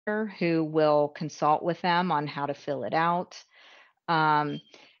who will consult with them on how to fill it out. Um,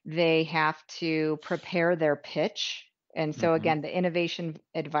 they have to prepare their pitch. And so Hmm. again, the innovation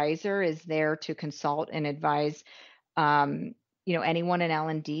advisor is there to consult and advise um, anyone in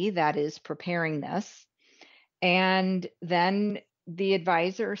L&D that is preparing this. And then the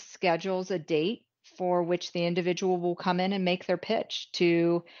advisor schedules a date for which the individual will come in and make their pitch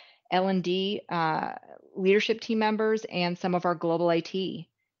to L&D leadership team members and some of our global IT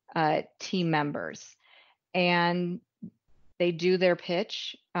team members. And they do their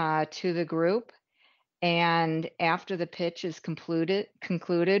pitch to the group. And after the pitch is concluded,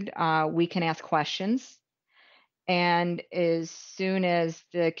 we can ask questions. And as soon as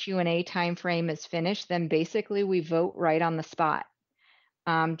the Q&A timeframe is finished, then basically we vote right on the spot,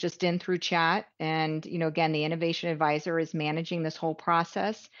 just in through chat. And, again, the innovation advisor is managing this whole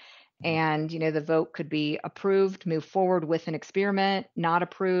process. And, the vote could be approved, move forward with an experiment, not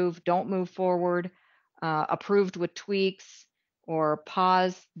approved, don't move forward, approved with tweaks, or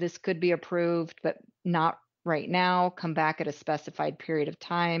pause, this could be approved, but not right now, come back at a specified period of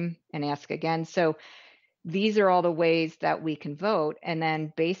time and ask again. So these are all the ways that we can vote. And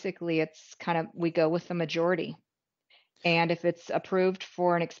then basically it's kind of, we go with the majority. And if it's approved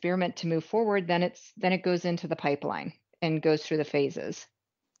for an experiment to move forward, then it goes into the pipeline and goes through the phases.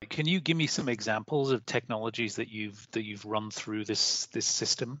 Can you give me some examples of technologies that you've run through this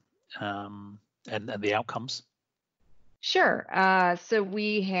system, and the outcomes? Sure. So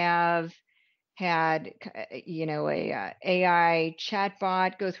we have had, a AI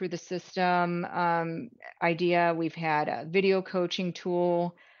chatbot go through the system idea. We've had a video coaching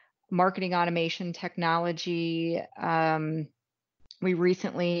tool, marketing automation technology. We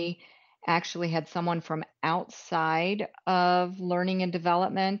recently actually had someone from outside of learning and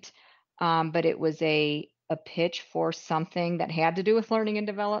development, but it was a pitch for something that had to do with learning and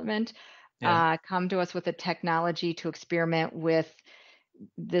development, Yeah. come to us with a technology to experiment with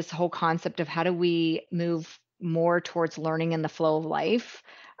this whole concept of how do we move more towards learning in the flow of life,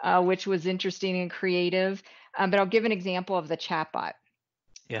 which was interesting and creative. But I'll give an example of the chatbot.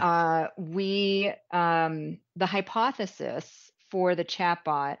 Yeah. The hypothesis for the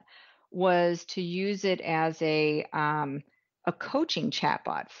chatbot was to use it as a coaching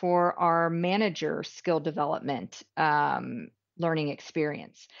chatbot for our manager skill development learning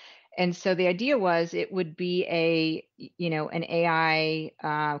experience. And so the idea was it would be an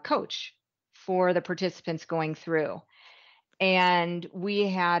AI coach for the participants going through. And we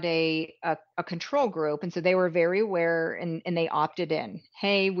had a control group, and so they were very aware, and they opted in.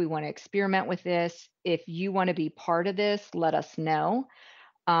 Hey, we want to experiment with this. If you want to be part of this, let us know.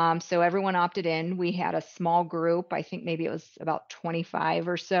 So everyone opted in. We had a small group. I think maybe it was about 25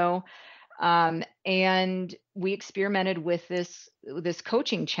 or so. And we experimented with this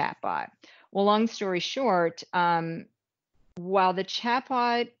coaching chatbot. Well, long story short, while the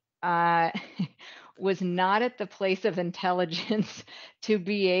chatbot was not at the place of intelligence to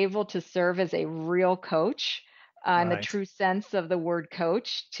be able to serve as a real coach, in the Right. true sense of the word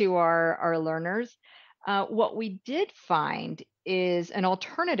coach, to our learners, what we did find is an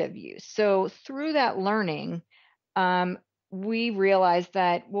alternative use. So through that learning, we realized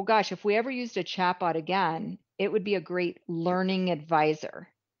that, well, gosh, if we ever used a chatbot again, it would be a great learning advisor.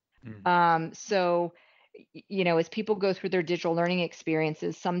 So, as people go through their digital learning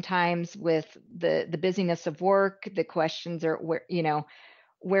experiences, sometimes with the busyness of work, the questions are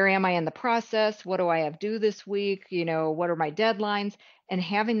where am I in the process? What do I have due this week? What are my deadlines? And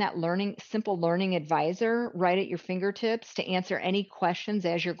having that simple learning advisor right at your fingertips to answer any questions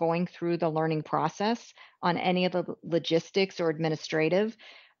as you're going through the learning process on any of the logistics or administrative,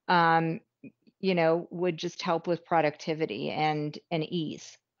 would just help with productivity and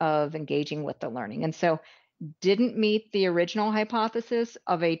ease of engaging with the learning. And so didn't meet the original hypothesis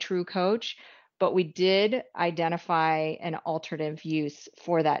of a true coach, but we did identify an alternative use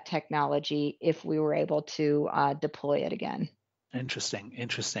for that technology if we were able to deploy it again. Interesting.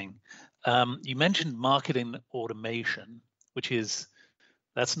 You mentioned marketing automation,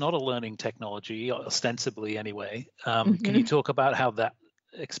 that's not a learning technology, ostensibly anyway. Can you talk about how that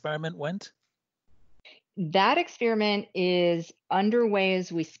experiment went? That experiment is underway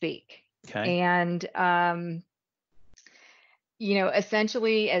as we speak. Okay. And,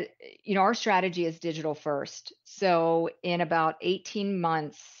 essentially, our strategy is digital first. So in about 18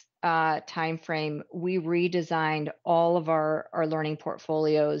 months timeframe, we redesigned all of our learning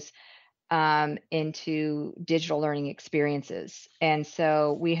portfolios into digital learning experiences. And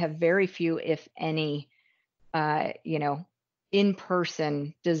so we have very few, if any,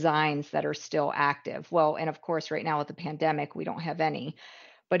 in-person designs that are still active. Well, and of course, right now with the pandemic, we don't have any.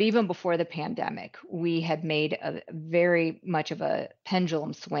 But even before the pandemic, we had made a very much of a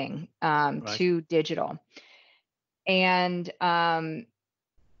pendulum swing Right. to digital. And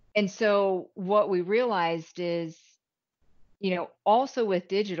so what we realized is, also with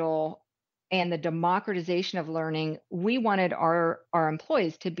digital and the democratization of learning, we wanted our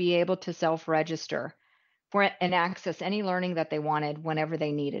employees to be able to self-register for it and access any learning that they wanted whenever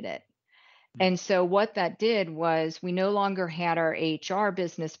they needed it. Mm. And so what that did was we no longer had our HR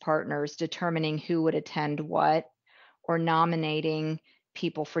business partners determining who would attend what or nominating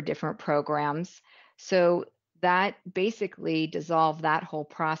people for different programs. So that basically dissolved that whole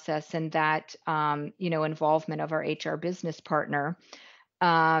process and that involvement of our HR business partner,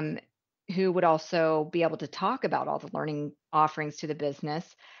 um, who would also be able to talk about all the learning offerings to the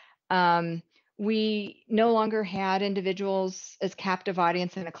business. um, we no longer had individuals as captive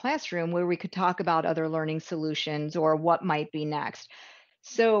audience in a classroom where we could talk about other learning solutions or what might be next.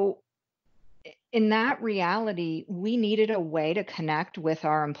 So, in that reality, we needed a way to connect with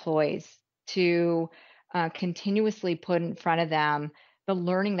our employees to continuously put in front of them the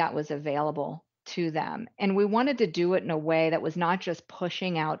learning that was available to them. And we wanted to do it in a way that was not just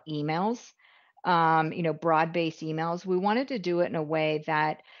pushing out emails, broad based emails. We wanted to do it in a way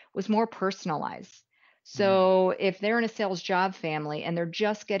that was more personalized. Mm. So if they're in a sales job family and they're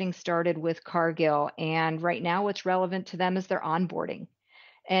just getting started with Cargill, and right now what's relevant to them is their onboarding,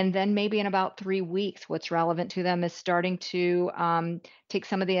 and then maybe in about 3 weeks, what's relevant to them is starting to take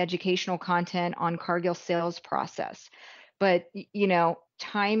some of the educational content on Cargill sales process. But,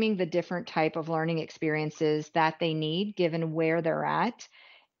 timing the different type of learning experiences that they need given where they're at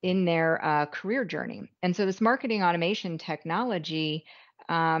in their career journey. And so this marketing automation technology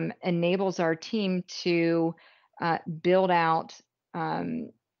enables our team to build out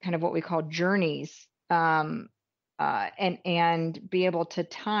kind of what we call journeys, and be able to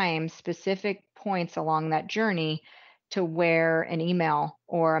time specific points along that journey to where an email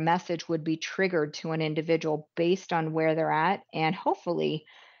or a message would be triggered to an individual based on where they're at, and hopefully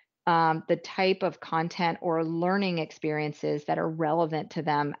the type of content or learning experiences that are relevant to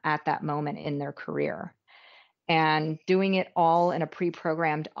them at that moment in their career. And doing it all in a pre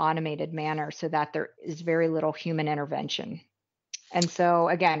programmed, automated manner so that there is very little human intervention. And so,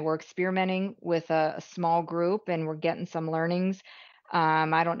 again, we're experimenting with a small group and we're getting some learnings.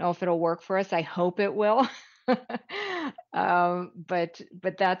 I don't know if it'll work for us. I hope it will. But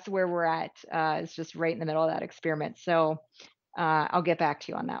that's where we're at. It's just right in the middle of that experiment. So I'll get back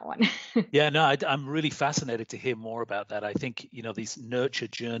to you on that one. Yeah, no, I'm really fascinated to hear more about that. I think, these nurture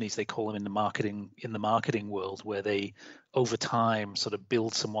journeys, they call them in the marketing world, where they over time sort of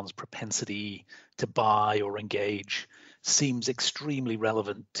build someone's propensity to buy or engage, seems extremely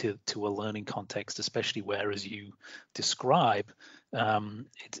relevant to a learning context, especially where, as you describe,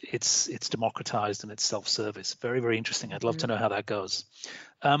 it's democratized and it's self-service. Very, very interesting. I'd love to Mhm. know how that goes.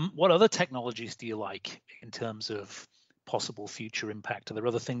 What other technologies do you like in terms of possible future impact? Are there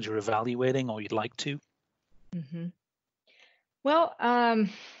other things you're evaluating or you'd like to? Mhm. Well, I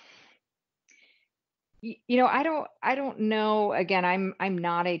don't know. Again, I'm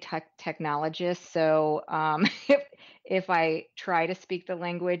not a technologist, so if I try to speak the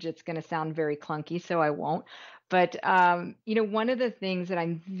language, it's going to sound very clunky, so I won't. But one of the things that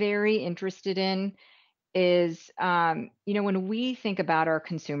I'm very interested in is, when we think about our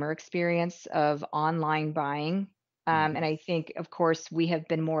consumer experience of online buying, and Hmm. I think, of course, we have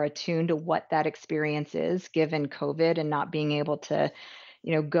been more attuned to what that experience is given COVID and not being able to,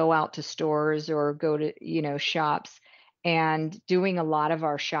 go out to stores or go to, shops, and doing a lot of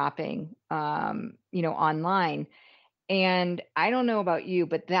our shopping, online. And I don't know about you,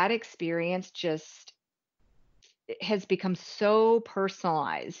 but that experience just has become so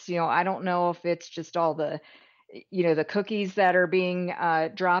personalized. I don't know if it's just all the cookies that are being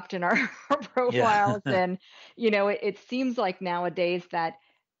dropped in our, our Yeah. profiles. And, it seems like nowadays that,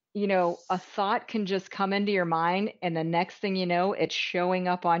 a thought can just come into your mind and the next thing you know, it's showing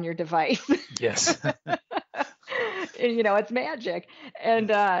up on your device. Yes. And, it's magic. Yeah.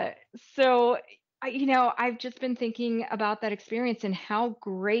 And so, I've just been thinking about that experience and how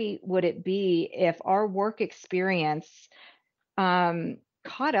great would it be if our work experience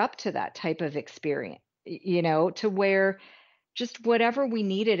caught up to that type of experience, to where just whatever we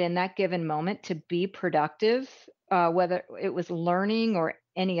needed in that given moment to be productive, whether it was learning or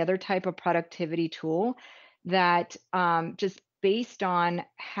any other type of productivity tool, that just based on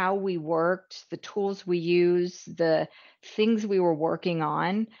how we worked, the tools we use, the things we were working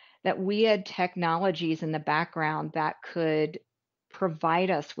on, that we had technologies in the background that could provide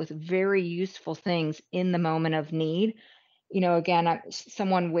us with very useful things in the moment of need, again,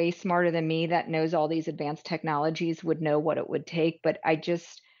 someone way smarter than me that knows all these advanced technologies would know what it would take. But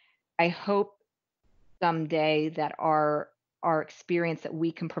I hope someday that our experience that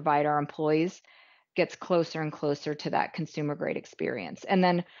we can provide our employees gets closer and closer to that consumer grade experience. And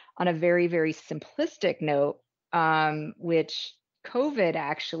then on a very, very simplistic note, which COVID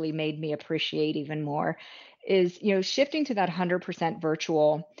actually made me appreciate even more, is shifting to that 100%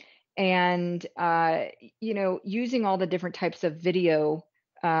 virtual and using all the different types of video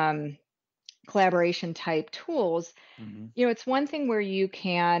um, collaboration type tools. Hmm. It's one thing where you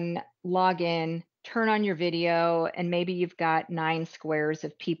can log in, turn on your video, and maybe you've got 9 squares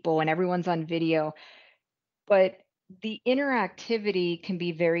of people and everyone's on video, but the interactivity can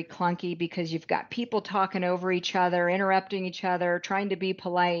be very clunky because you've got people talking over each other, interrupting each other, trying to be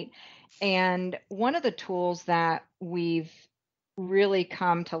polite. And one of the tools that we've really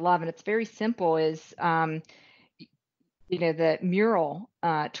come to love, and it's very simple, is the mural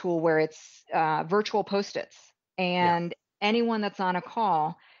tool where it's virtual post-its, Yeah. and anyone that's on a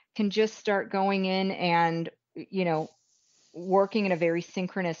call can just start going in and working in a very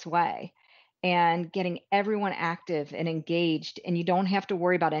synchronous way and getting everyone active and engaged, and you don't have to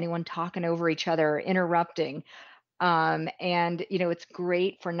worry about anyone talking over each other or interrupting. And it's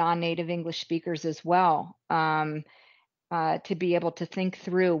great for non-native English speakers as well, to be able to think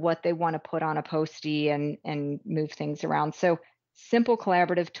through what they want to put on a postie and move things around. So simple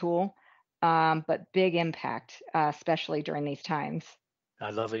collaborative tool, but big impact, especially during these times. I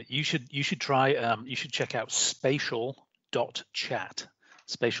love it. You should try you should check out spatial.chat.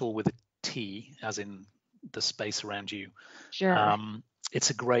 Spatial with a T, as in the space around you. Sure. Um, it's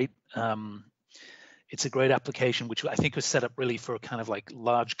a great it's a great application, which I think was set up really for kind of like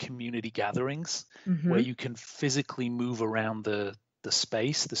large community gatherings where Hmm. you can physically move around the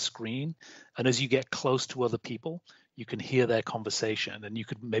space, the screen, and as you get close to other people, you can hear their conversation, and you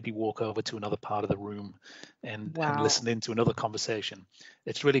could maybe walk over to another part of the room and Wow. listen into another conversation.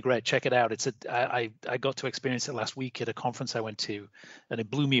 It's really great. Check it out. I got to experience it last week at a conference I went to, and it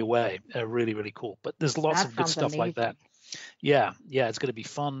blew me away. Really, really cool. But there's lots That of good sounds stuff like that. amazing. Yeah, yeah, it's going to be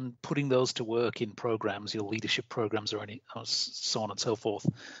fun putting those to work in programs, your leadership programs, or so on and so forth.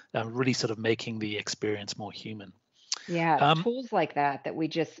 Really sort of making the experience more human. Yeah, it's Um, tools like that that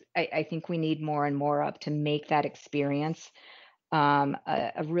I think we need more and more of to make that experience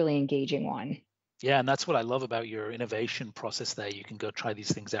a really engaging one. yeah, and that's what I love about your innovation process there. You can go try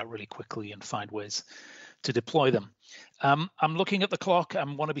these things out really quickly and find ways to deploy them. I'm looking at the clock. I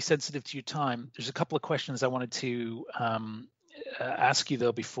want to be sensitive to your time. There's a couple of questions I wanted to ask you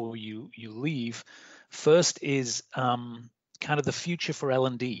though before you leave. First is kind of the future for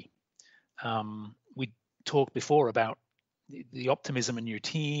L&D. We talked before about the optimism in your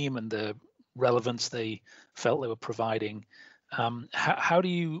team and the relevance they felt they were providing. How do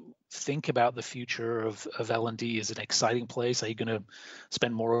you think about the future of L&D? Is it an exciting place? Are you going to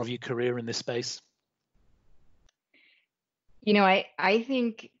spend more of your career in this space? I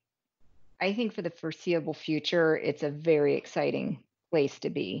think for the foreseeable future, it's a very exciting place to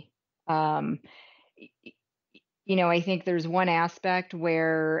be. Um, y- y- I think there's one aspect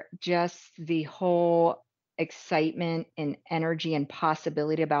where just the whole excitement and energy and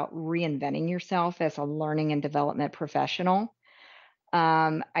possibility about reinventing yourself as a learning and development professional,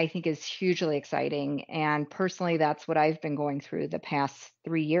 I think is hugely exciting. And personally, that's what I've been going through the past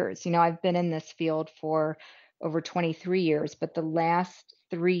 3 years. I've been in this field for over 23 years, but the last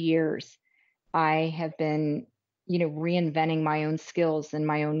 3 years, I have been, reinventing my own skills and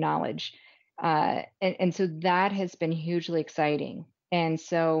my own knowledge. And so that has been hugely exciting. And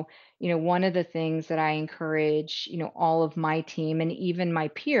so, one of the things that I encourage, all of my team and even my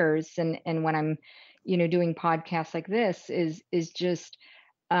peers, and when I'm, doing podcasts like this is just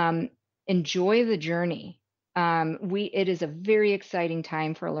um, enjoy the journey. It is a very exciting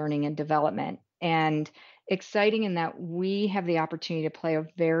time for learning and development, and exciting in that we have the opportunity to play a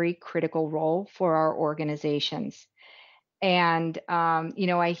very critical role for our organizations. And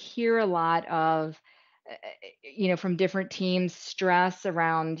I hear a lot of from different teams stress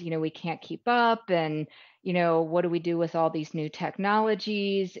around we can't keep up, and what do we do with all these new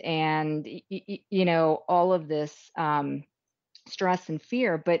technologies, and all of this stress and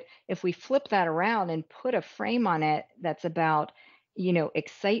fear. But if we flip that around and put a frame on it that's about,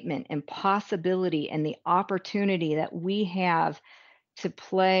 excitement and possibility and the opportunity that we have to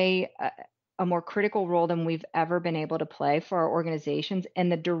play a more critical role than we've ever been able to play for our organizations,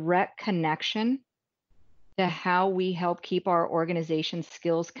 and the direct connection to how we help keep our organization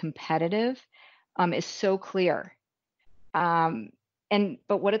skills competitive, is so clear. Um,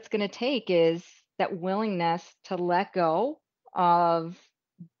 but what it's going to take is that willingness to let go of